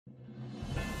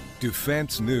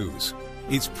Defense News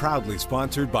is proudly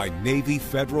sponsored by Navy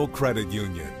Federal Credit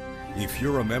Union. If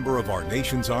you're a member of our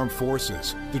nation's armed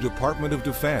forces, the Department of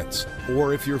Defense,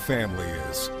 or if your family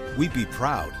is, we'd be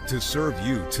proud to serve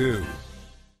you too.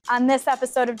 On this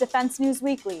episode of Defense News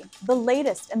Weekly, the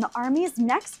latest in the Army's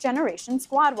next generation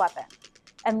squad weapon.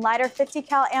 And lighter 50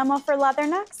 cal ammo for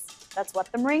leathernecks? That's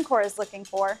what the Marine Corps is looking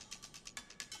for.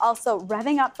 Also,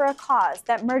 revving up for a cause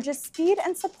that merges speed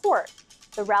and support.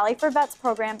 The Rally for Vets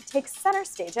program takes center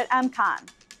stage at MCON.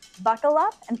 Buckle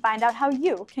up and find out how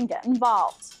you can get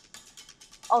involved.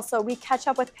 Also, we catch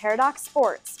up with Paradox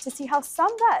Sports to see how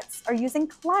some vets are using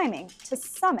climbing to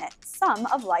summit some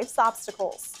of life's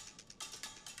obstacles.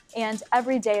 And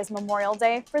every day is Memorial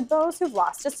Day for those who've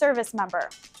lost a service member.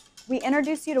 We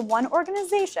introduce you to one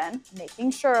organization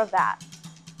making sure of that.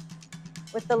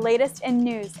 With the latest in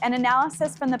news and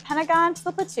analysis from the Pentagon to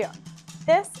the platoon,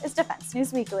 this is Defense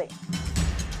News Weekly.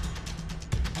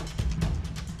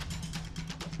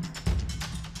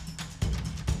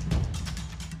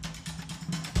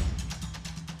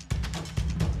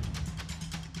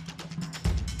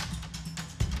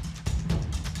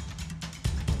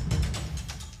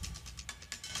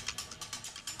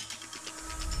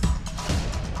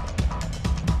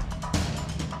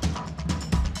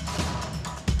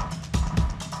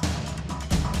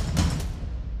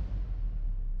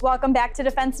 Welcome back to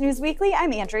Defense News Weekly.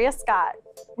 I'm Andrea Scott.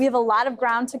 We have a lot of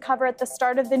ground to cover at the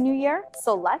start of the new year,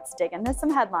 so let's dig into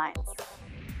some headlines.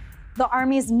 The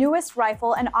Army's newest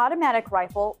rifle and automatic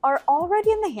rifle are already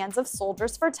in the hands of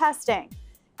soldiers for testing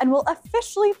and will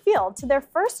officially field to their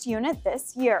first unit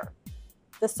this year.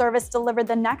 The service delivered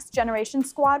the next generation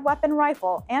squad weapon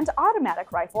rifle and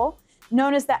automatic rifle,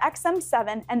 known as the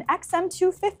XM7 and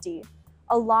XM250,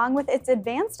 along with its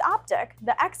advanced optic,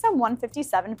 the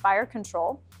XM157 fire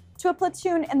control, to a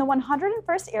platoon in the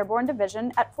 101st Airborne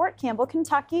Division at Fort Campbell,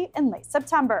 Kentucky in late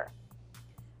September.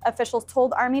 Officials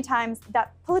told Army Times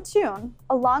that platoon,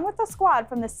 along with a squad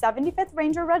from the 75th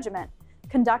Ranger Regiment,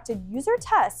 conducted user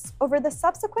tests over the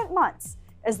subsequent months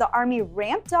as the Army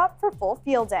ramped up for full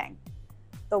fielding.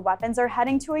 The weapons are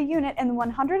heading to a unit in the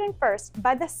 101st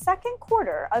by the second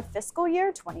quarter of fiscal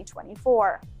year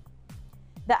 2024.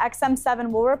 The XM7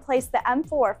 will replace the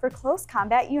M4 for close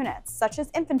combat units such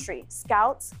as infantry,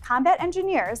 scouts, combat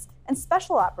engineers, and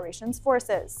special operations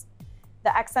forces. The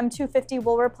XM250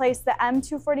 will replace the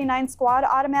M249 squad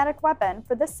automatic weapon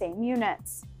for the same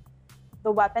units.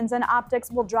 The weapons and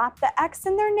optics will drop the X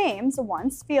in their names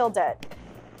once fielded.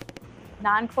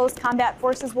 Non-close combat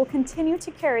forces will continue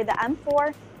to carry the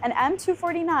M4 and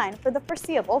M249 for the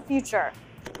foreseeable future.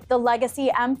 The legacy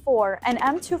M4 and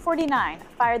M249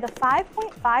 fire the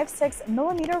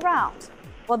 5.56mm round,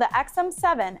 while the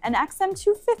XM7 and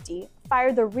XM250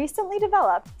 fire the recently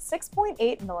developed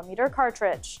 6.8mm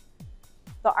cartridge.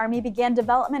 The Army began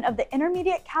development of the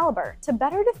intermediate caliber to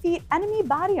better defeat enemy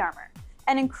body armor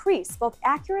and increase both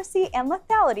accuracy and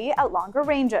lethality at longer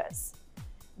ranges.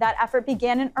 That effort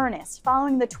began in earnest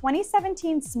following the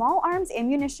 2017 Small Arms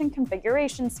Ammunition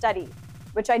Configuration Study,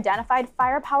 which identified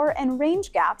firepower and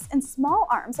range gaps in small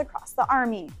arms across the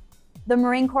Army. The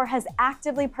Marine Corps has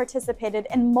actively participated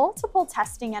in multiple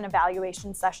testing and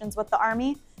evaluation sessions with the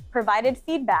Army, provided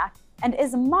feedback, and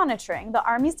is monitoring the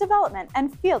Army's development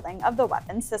and fielding of the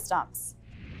weapon systems.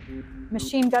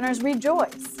 Machine gunners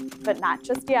rejoice, but not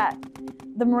just yet.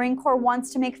 The Marine Corps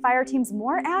wants to make fire teams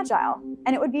more agile,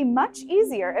 and it would be much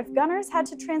easier if gunners had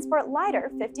to transport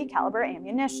lighter 50 caliber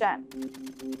ammunition.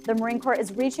 The Marine Corps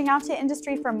is reaching out to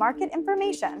industry for market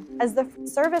information as the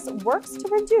service works to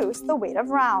reduce the weight of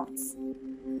rounds.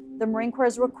 The Marine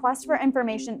Corps' request for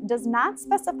information does not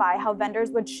specify how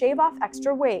vendors would shave off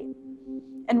extra weight.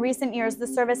 In recent years, the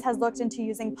service has looked into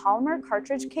using polymer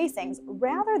cartridge casings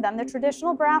rather than the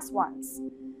traditional brass ones.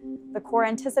 The Corps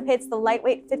anticipates the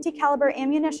lightweight 50 caliber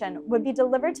ammunition would be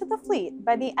delivered to the fleet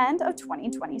by the end of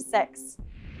 2026.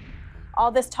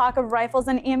 All this talk of rifles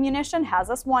and ammunition has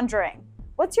us wondering,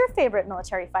 what's your favorite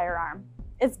military firearm?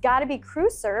 It's gotta be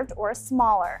crew-served or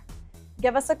smaller.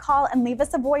 Give us a call and leave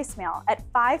us a voicemail at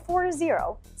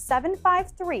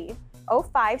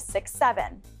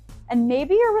 540-753-0567. And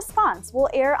maybe your response will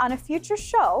air on a future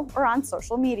show or on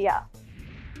social media.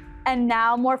 And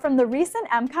now more from the recent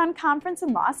MCON conference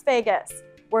in Las Vegas,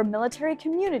 where military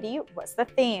community was the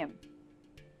theme.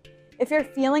 If you're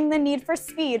feeling the need for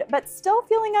speed but still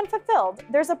feeling unfulfilled,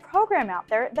 there's a program out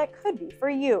there that could be for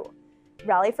you.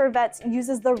 Rally for Vets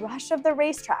uses the rush of the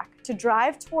racetrack to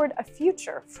drive toward a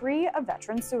future free of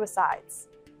veteran suicides.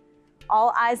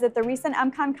 All eyes at the recent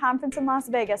MCON conference in Las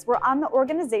Vegas were on the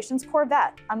organization's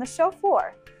Corvette on the show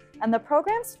floor, and the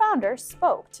program's founder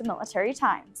spoke to Military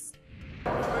Times.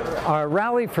 our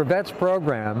Rally for Vets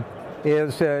program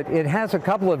is it has a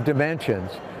couple of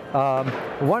dimensions.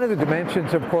 One of the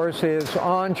dimensions, of course, is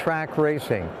on-track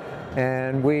racing.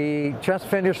 And we just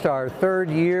finished our third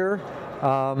year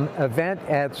event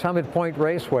at Summit Point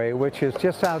Raceway, which is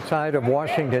just outside of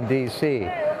Washington, D.C.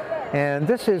 And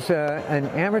this is an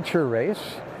amateur race,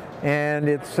 and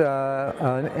it's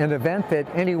an event that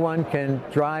anyone can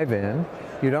drive in.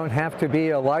 You don't have to be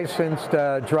a licensed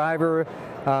driver.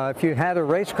 If you had a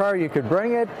race car, you could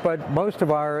bring it, but most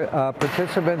of our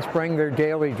participants bring their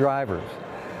daily drivers.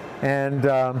 And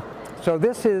so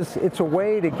it's a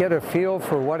way to get a feel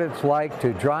for what it's like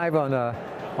to drive on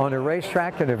a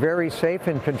racetrack in a very safe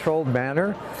and controlled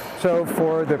manner. So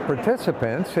for the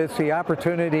participants, it's the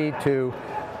opportunity to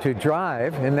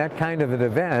drive in that kind of an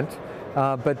event.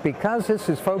 But because this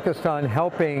is focused on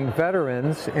helping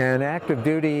veterans and active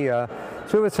duty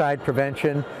suicide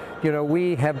prevention, you know,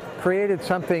 we have created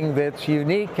something that's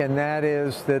unique, and that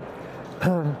is that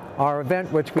our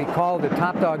event, which we call the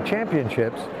Top Dog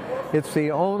Championships, it's the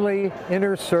only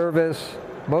inter-service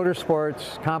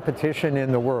motorsports competition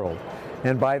in the world.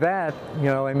 And by that, you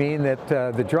know, I mean that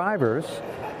the drivers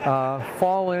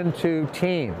fall into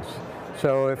teams.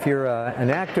 So if you're an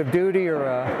active duty or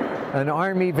an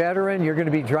Army veteran, you're going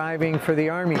to be driving for the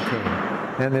Army team.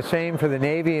 And the same for the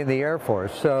Navy and the Air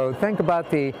Force. So think about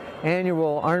the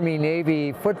annual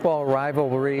Army-Navy football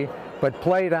rivalry, but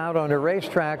played out on a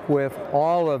racetrack with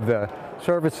all of the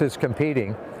services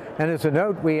competing. And as a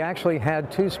note, we actually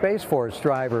had 2 Space Force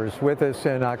drivers with us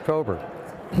in October.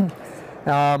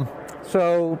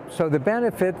 So the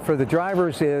benefit for the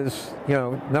drivers is, you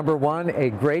know, number one,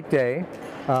 a great day,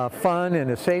 fun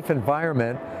and a safe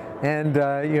environment, and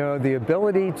you know, the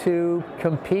ability to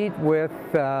compete with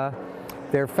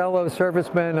their fellow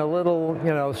servicemen a little,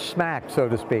 you know, smack, so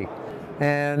to speak.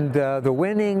 And the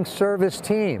winning service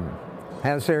team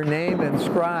has their name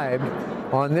inscribed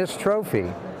on this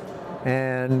trophy.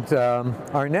 And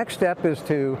our next step is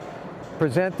to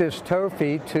present this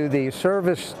trophy to the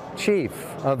service chief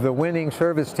of the winning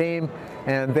service team,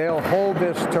 and they'll hold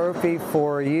this trophy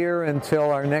for a year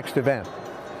until our next event.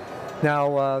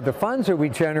 Now, the funds that we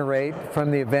generate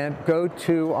from the event go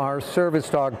to our service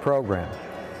dog program.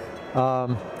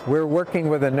 We're working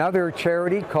with another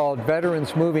charity called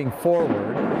Veterans Moving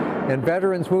Forward, and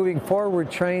Veterans Moving Forward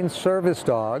trains service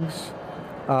dogs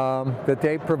that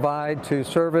they provide to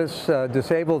service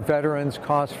disabled veterans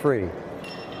cost-free.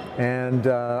 And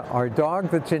our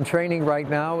dog that's in training right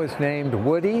now is named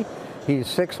Woody. He's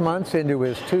 6 months into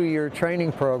his 2-year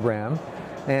training program,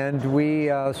 and we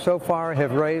so far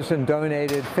have raised and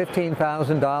donated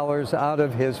 $15,000 out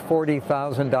of his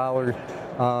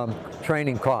 $40,000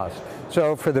 training cost.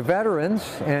 So for the veterans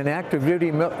and active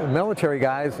duty military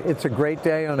guys, it's a great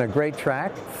day on a great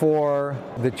track. For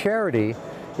the charity,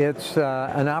 it's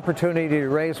an opportunity to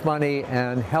raise money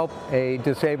and help a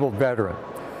disabled veteran.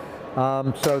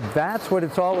 So that's what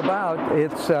it's all about.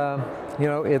 It's, you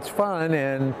know, it's fun,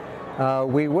 and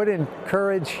we would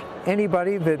encourage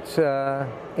anybody that's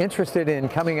interested in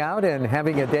coming out and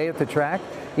having a day at the track,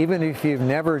 even if you've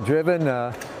never driven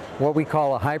what we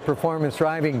call a high-performance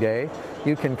driving day.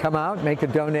 You can come out, make a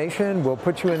donation, we'll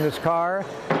put you in this car,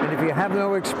 and if you have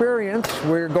no experience,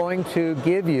 we're going to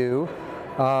give you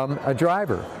a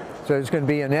driver. So there's going to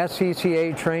be an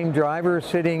SCCA trained driver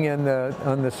sitting in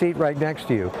on the seat right next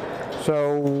to you.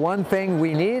 So one thing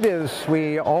we need is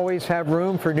we always have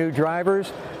room for new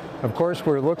drivers. Of course,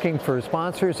 we're looking for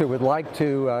sponsors that would like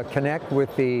to connect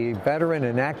with the veteran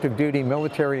and active duty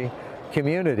military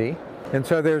community. And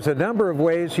so there's a number of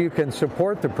ways you can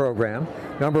support the program.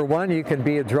 Number one, you can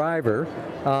be a driver,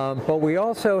 but we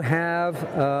also have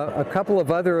a couple of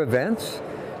other events,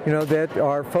 you know, that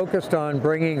are focused on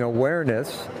bringing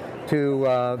awareness to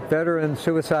veteran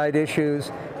suicide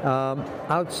issues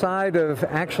outside of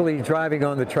actually driving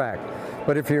on the track.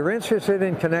 But if you're interested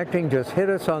in connecting, just hit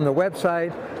us on the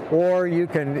website, or you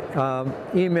can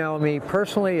email me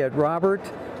personally at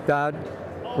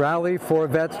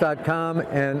robert.rallyforvets.com,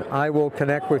 and I will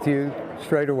connect with you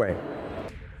straight away.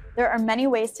 There are many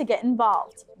ways to get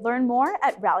involved. Learn more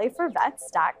at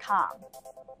rallyforvets.com.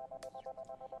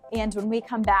 And when we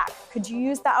come back, could you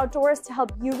use the outdoors to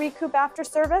help you recoup after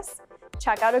service?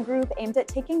 Check out a group aimed at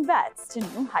taking vets to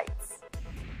new heights.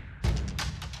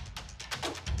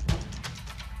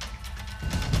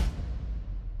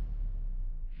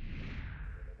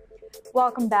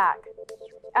 Welcome back.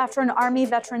 After an Army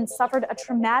veteran suffered a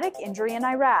traumatic injury in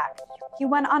Iraq, he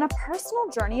went on a personal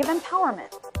journey of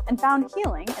empowerment and found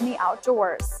healing in the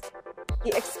outdoors.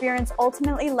 The experience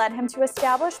ultimately led him to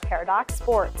establish Paradox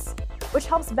Sports, which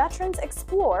helps veterans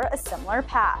explore a similar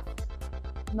path.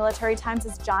 Military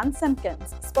Times' John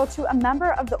Simpkins spoke to a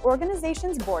member of the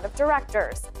organization's board of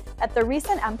directors at the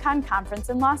recent MCON conference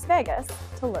in Las Vegas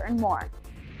to learn more.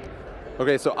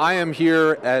 Okay, so I am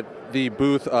here at the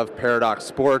booth of Paradox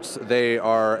Sports. They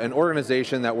are an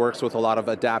organization that works with a lot of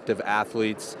adaptive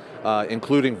athletes,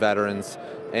 including veterans.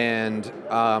 And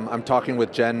I'm talking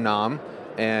with Jen Nam,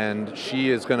 and she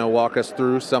is going to walk us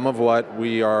through some of what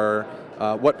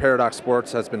what Paradox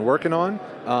Sports has been working on.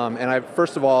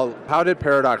 First of all, how did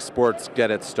Paradox Sports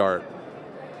get its start?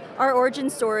 Our origin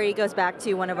story goes back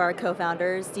to one of our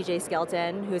co-founders, DJ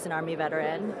Skelton, who's an Army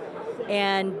veteran.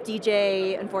 And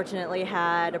DJ, unfortunately,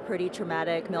 had a pretty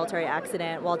traumatic military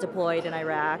accident while deployed in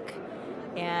Iraq.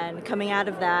 And coming out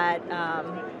of that,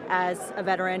 as a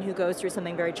veteran who goes through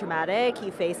something very traumatic, he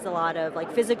faced a lot of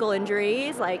physical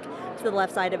injuries, to the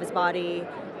left side of his body.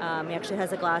 He actually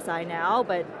has a glass eye now,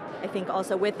 but I think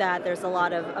also with that, there's a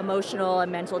lot of emotional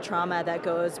and mental trauma that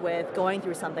goes with going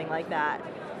through something like that.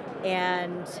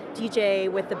 And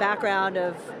DJ, with the background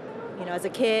of, as a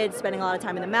kid, spending a lot of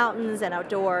time in the mountains and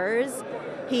outdoors,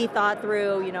 he thought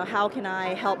through, how can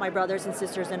I help my brothers and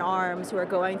sisters in arms who are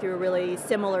going through really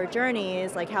similar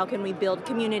journeys? How can we build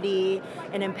community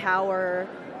and empower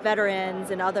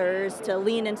veterans and others to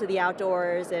lean into the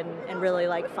outdoors and really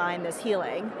find this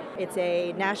healing? It's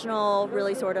a national,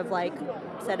 really sort of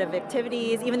set of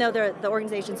activities. Even though the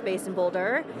organization's based in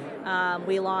Boulder,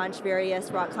 we launched various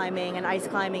rock climbing and ice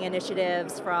climbing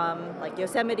initiatives from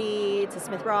Yosemite to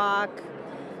Smith Rock,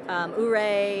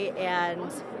 Ouray,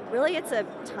 and really it's a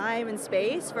time and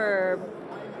space for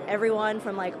everyone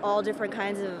from all different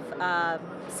kinds of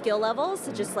skill levels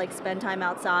to just spend time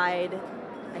outside.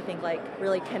 I think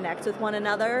really connect with one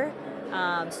another,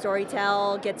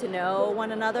 storytell, get to know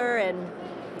one another, and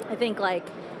I think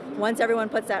once everyone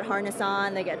puts that harness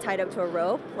on, they get tied up to a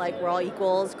rope. We're all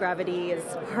equals. Gravity is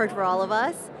hard for all of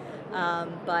us,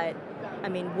 but I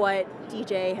mean, what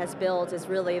DJ has built is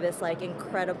really this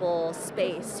incredible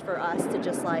space for us to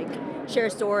just share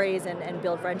stories and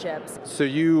build friendships. So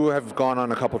you have gone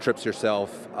on a couple trips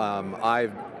yourself.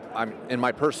 I'm in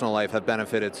my personal life have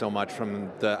benefited so much from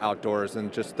the outdoors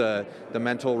and just the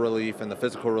mental relief and the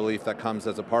physical relief that comes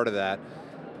as a part of that.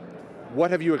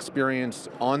 What have you experienced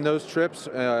on those trips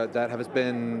that has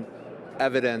been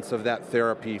evidence of that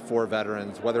therapy for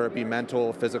veterans, whether it be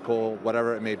mental, physical,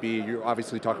 whatever it may be? You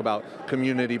obviously talk about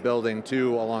community building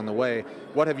too along the way.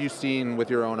 What have you seen with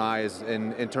your own eyes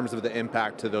in terms of the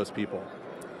impact to those people?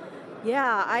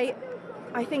 Yeah,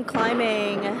 I think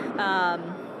climbing,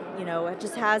 it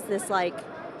just has this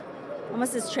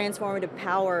almost this transformative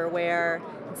power where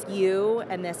it's you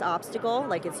and this obstacle,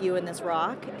 it's you and this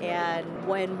rock, and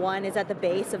when one is at the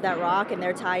base of that rock and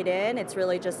they're tied in, it's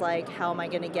really just how am I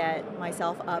going to get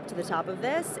myself up to the top of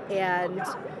this? And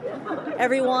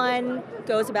everyone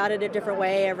goes about it a different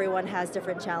way, everyone has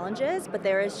different challenges, but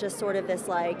there is just sort of this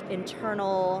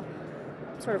internal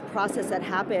sort of process that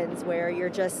happens where you're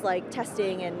just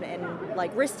testing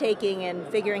and risk-taking and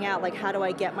figuring out how do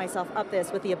I get myself up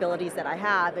this with the abilities that I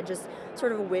have, and just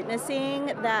sort of witnessing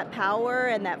that power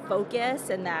and that focus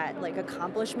and that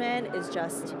accomplishment is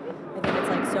just, I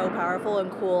think it's so powerful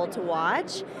and cool to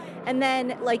watch. And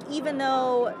then even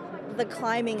though the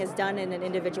climbing is done in an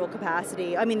individual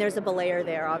capacity, I mean there's a belayer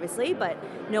there obviously, but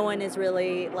no one is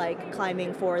really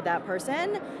climbing for that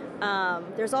person.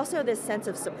 There's also this sense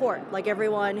of support,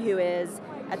 everyone who is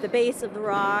at the base of the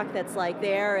rock that's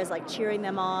there is cheering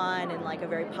them on in a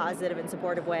very positive and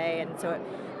supportive way. And so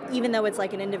even though it's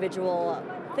an individual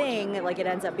thing, it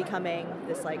ends up becoming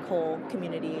this whole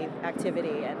community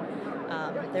activity.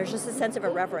 And there's just a sense of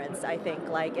irreverence, I think,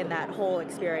 in that whole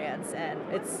experience, and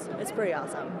it's pretty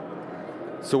awesome.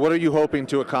 So what are you hoping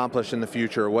to accomplish in the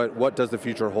future? What does the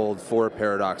future hold for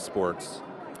Paradox Sports?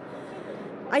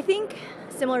 I think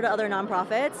similar to other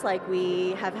nonprofits,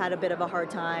 we have had a bit of a hard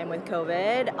time with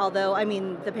COVID, although, I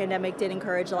mean, the pandemic did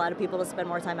encourage a lot of people to spend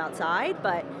more time outside,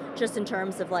 but just in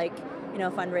terms of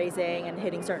fundraising and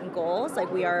hitting certain goals,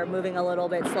 we are moving a little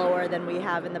bit slower than we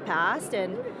have in the past,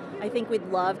 and I think we'd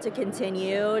love to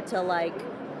continue to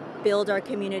build our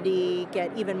community,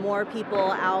 get even more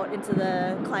people out into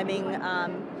the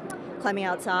climbing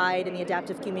outside in the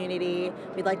adaptive community.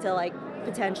 We'd like to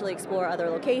potentially explore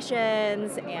other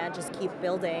locations and just keep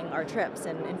building our trips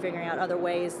and figuring out other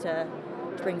ways to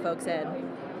bring folks in.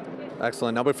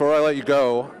 Excellent. Now, before I let you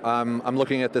go, I'm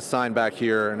looking at this sign back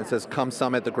here, and it says, "Come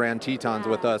summit the Grand Tetons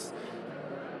with us."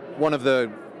 One of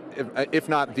the, if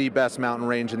not the best mountain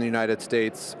range in the United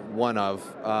States, one of.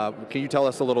 Can you tell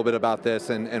us a little bit about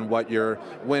this and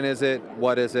when is it,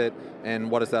 what is it, and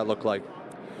what does that look like?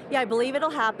 Yeah, I believe it'll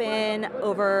happen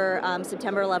over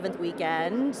September 11th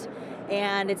weekend.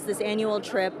 And it's this annual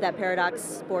trip that Paradox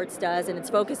Sports does, and it's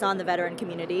focused on the veteran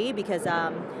community because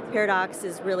Paradox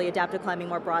is really adaptive climbing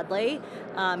more broadly.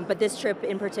 But this trip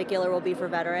in particular will be for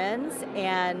veterans,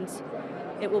 and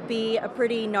it will be a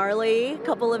pretty gnarly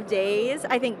couple of days,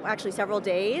 I think actually several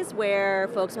days, where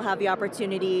folks will have the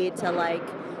opportunity to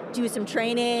do some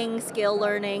training, skill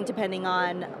learning, depending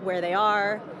on where they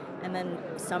are. And then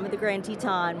some of the Grand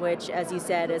Teton, which, as you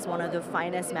said, is one of the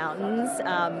finest mountains.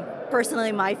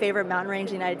 Personally, my favorite mountain range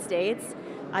in the United States.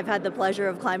 I've had the pleasure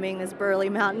of climbing this Burley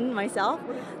Mountain myself.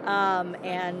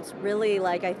 And really,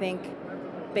 I think,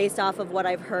 based off of what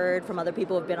I've heard from other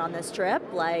people who've been on this trip,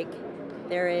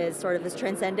 there is sort of this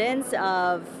transcendence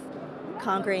of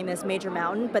conquering this major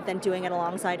mountain, but then doing it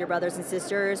alongside your brothers and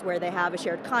sisters where they have a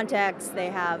shared context, they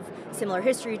have similar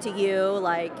history to you.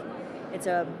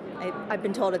 I've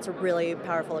been told it's a really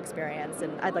powerful experience,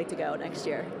 and I'd like to go next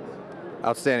year.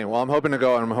 Outstanding. Well, I'm hoping to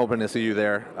go, and I'm hoping to see you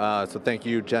there. So thank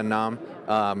you, Jen Nam,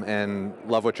 and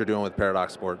love what you're doing with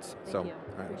Paradox Sports. Thank you.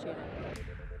 Appreciate it.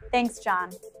 Thanks,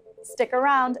 John. Stick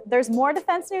around. There's more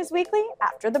Defense News Weekly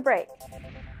after the break.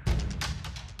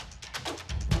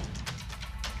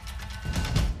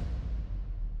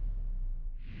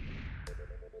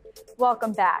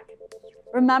 Welcome back.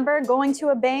 Remember going to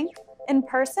a bank in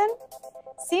person?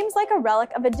 Seems like a relic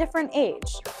of a different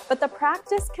age, but the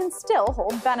practice can still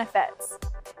hold benefits.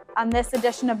 On this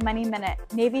edition of Money Minute,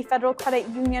 Navy Federal Credit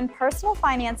Union personal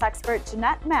finance expert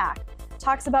Jeanette Mack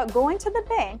talks about going to the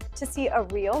bank to see a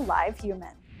real live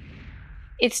human.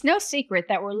 It's no secret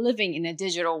that we're living in a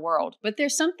digital world, but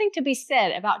there's something to be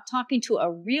said about talking to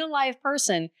a real live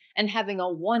person and having a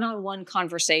one-on-one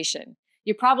conversation.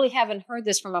 You probably haven't heard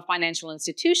this from a financial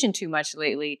institution too much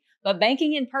lately, but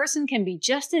banking in person can be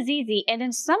just as easy and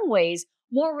in some ways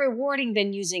more rewarding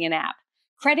than using an app.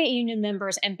 Credit union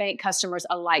members and bank customers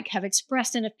alike have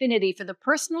expressed an affinity for the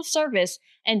personal service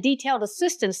and detailed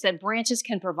assistance that branches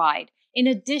can provide, in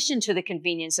addition to the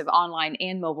convenience of online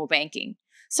and mobile banking.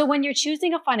 So when you're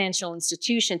choosing a financial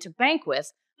institution to bank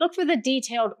with, look for the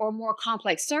detailed or more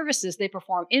complex services they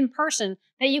perform in person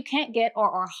that you can't get or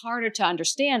are harder to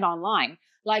understand online,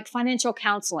 like financial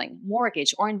counseling,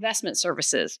 mortgage, or investment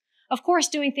services. Of course,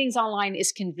 doing things online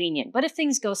is convenient, but if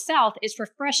things go south, it's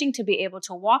refreshing to be able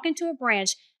to walk into a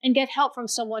branch and get help from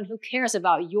someone who cares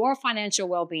about your financial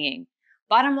well-being.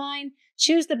 Bottom line,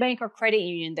 choose the bank or credit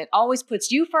union that always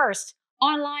puts you first,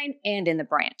 online and in the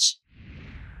branch.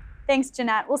 Thanks,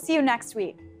 Jeanette. We'll see you next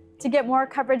week. To get more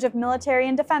coverage of military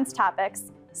and defense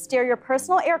topics, steer your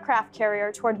personal aircraft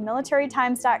carrier toward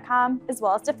militarytimes.com as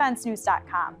well as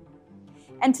defensenews.com.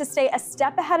 And to stay a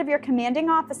step ahead of your commanding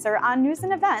officer on news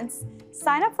and events,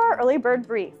 sign up for our Early Bird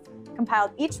Brief,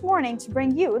 compiled each morning to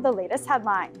bring you the latest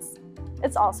headlines.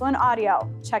 It's also an audio.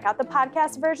 Check out the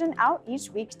podcast version out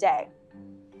each weekday.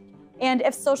 And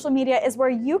if social media is where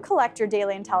you collect your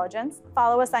daily intelligence,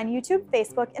 follow us on YouTube,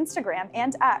 Facebook, Instagram,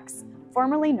 and X,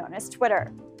 formerly known as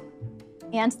Twitter.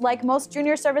 And like most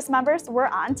junior service members, we're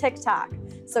on TikTok,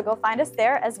 so go find us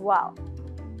there as well.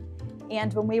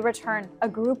 And when we return, a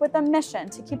group with a mission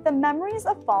to keep the memories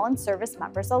of fallen service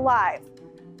members alive.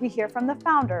 We hear from the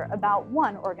founder about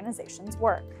one organization's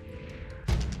work.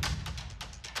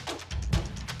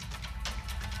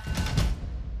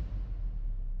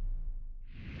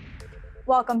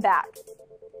 Welcome back.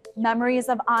 Memories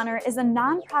of Honor is a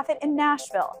nonprofit in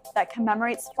Nashville that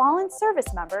commemorates fallen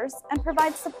service members and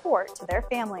provides support to their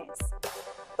families.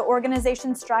 The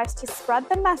organization strives to spread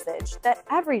the message that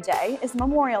every day is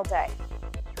Memorial Day.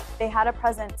 They had a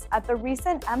presence at the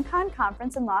recent MCON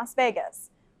conference in Las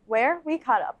Vegas, where we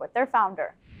caught up with their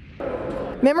founder.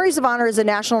 Memories of Honor is a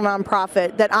national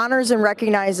nonprofit that honors and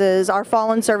recognizes our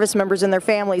fallen service members and their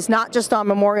families, not just on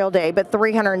Memorial Day, but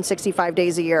 365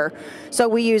 days a year. So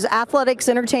we use athletics,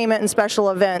 entertainment, and special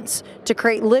events to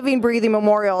create living, breathing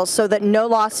memorials so that no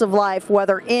loss of life,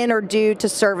 whether in or due to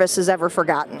service, is ever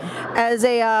forgotten. As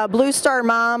a Blue Star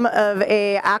mom of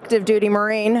a active duty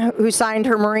Marine who signed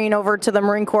her Marine over to the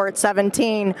Marine Corps at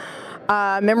 17,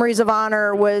 Memories of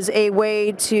Honor was a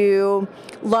way to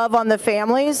love on the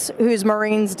families whose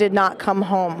Marines did not come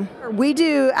home. We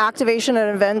do activation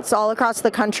and events all across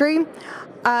the country.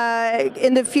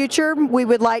 In the future, we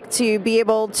would like to be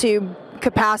able to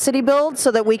capacity build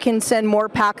so that we can send more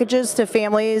packages to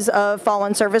families of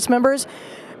fallen service members.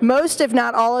 Most, if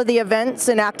not all, of the events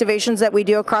and activations that we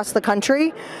do across the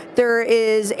country, there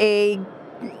is a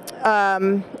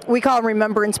we call them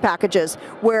remembrance packages,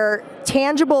 where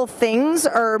tangible things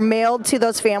are mailed to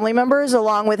those family members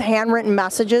along with handwritten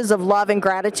messages of love and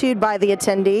gratitude by the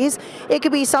attendees. It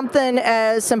could be something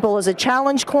as simple as a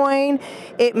challenge coin.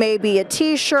 It may be a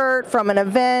t-shirt from an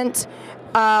event.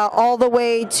 all the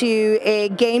way to a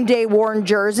game day worn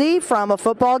jersey from a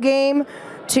football game,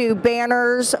 to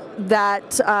banners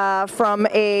that from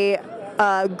a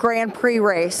Grand Prix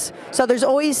race. So there's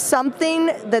always something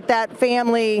that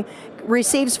family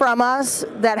receives from us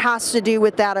that has to do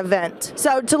with that event.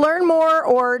 So to learn more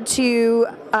or to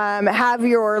have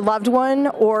your loved one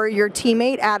or your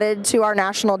teammate added to our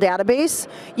national database,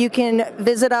 you can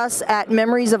visit us at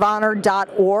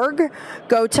memoriesofhonor.org,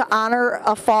 go to Honor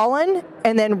a Fallen,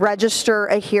 and then register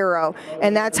a hero.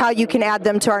 And that's how you can add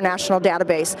them to our national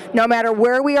database. No matter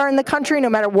where we are in the country, no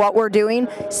matter what we're doing,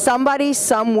 somebody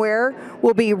somewhere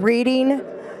will be reading,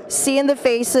 seeing the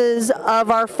faces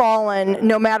of our fallen,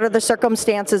 no matter the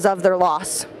circumstances of their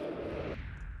loss.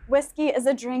 Whiskey is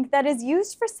a drink that is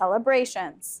used for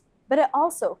celebrations, but it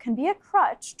also can be a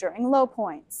crutch during low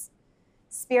points.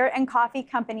 Spirit and coffee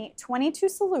company 22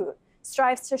 Salute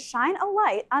strives to shine a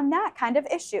light on that kind of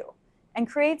issue and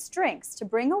creates drinks to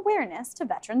bring awareness to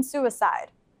veteran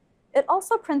suicide. It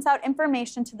also prints out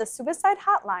information to the suicide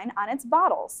hotline on its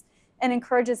bottles and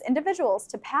encourages individuals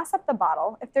to pass up the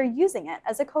bottle if they're using it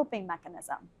as a coping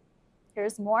mechanism.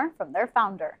 Here's more from their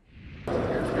founder.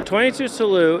 22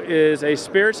 Salute is a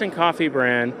spirits and coffee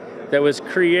brand that was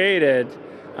created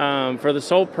for the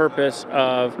sole purpose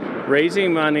of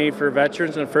raising money for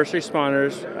veterans and first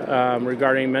responders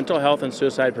regarding mental health and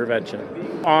suicide prevention.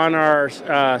 On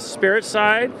our spirit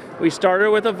side, we started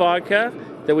with a vodka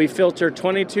that we filter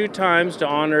 22 times to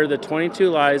honor the 22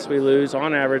 lives we lose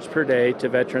on average per day to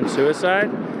veteran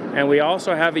suicide. And we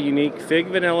also have a unique fig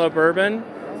vanilla bourbon,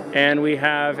 and we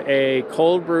have a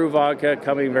cold brew vodka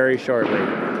coming very shortly.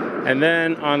 And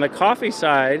then on the coffee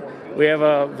side, we have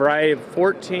a variety of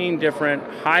 14 different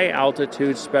high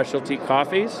altitude specialty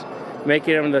coffees,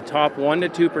 making them the top 1 to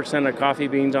 2% of coffee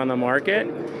beans on the market.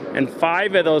 And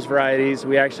 5 of those varieties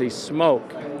we actually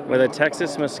smoke with a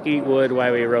Texas mesquite wood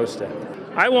while we roast it.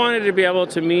 I wanted to be able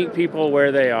to meet people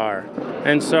where they are.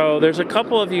 And so there's a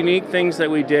couple of unique things that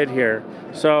we did here.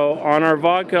 So on our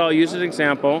vodka, I'll use an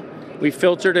example. We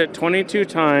filtered it 22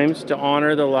 times to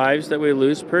honor the lives that we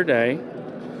lose per day.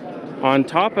 On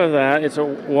top of that, it's a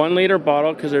 1 liter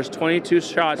bottle because there's 22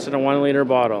 shots in a 1 liter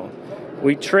bottle.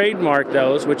 We trademarked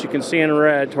those, which you can see in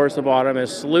red towards the bottom,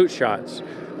 as salute shots.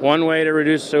 One way to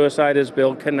reduce suicide is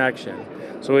build connection.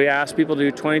 So we ask people to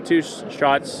do 22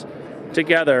 shots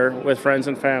together with friends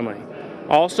and family.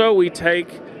 Also, we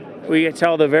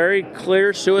tell the very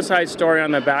clear suicide story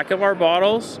on the back of our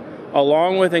bottles,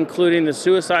 along with including the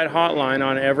suicide hotline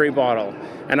on every bottle.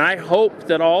 And I hope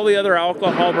that all the other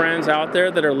alcohol brands out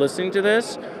there that are listening to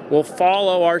this will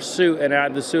follow our suit and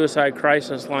add the suicide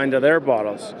crisis line to their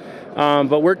bottles.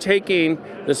 But we're taking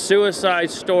the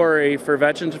suicide story for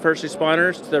veterans and first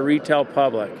responders to the retail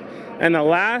public. And the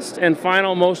last and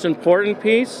final most important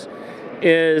piece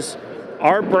is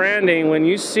our branding. When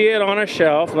you see it on a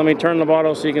shelf, let me turn the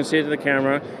bottle so you can see it to the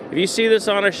camera. If you see this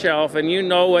on a shelf and you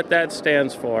know what that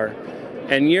stands for,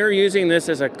 and you're using this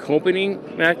as a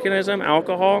coping mechanism,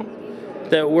 alcohol,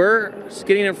 that we're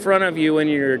getting in front of you in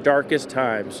your darkest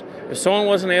times. If someone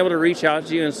wasn't able to reach out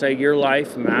to you and say your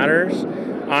life matters,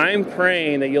 I'm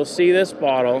praying that you'll see this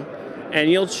bottle and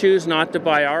you'll choose not to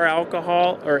buy our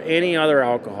alcohol or any other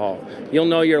alcohol. You'll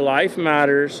know your life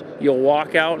matters. You'll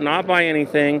walk out, not buy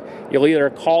anything. You'll either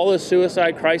call the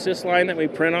suicide crisis line that we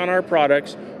print on our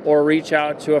products or reach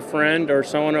out to a friend or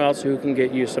someone else who can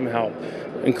get you some help,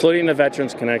 including the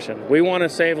Veterans Connection. We want to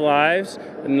save lives,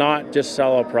 not just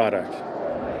sell a product.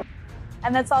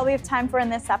 And that's all we have time for in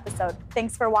this episode.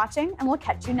 Thanks for watching, and we'll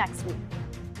catch you next week.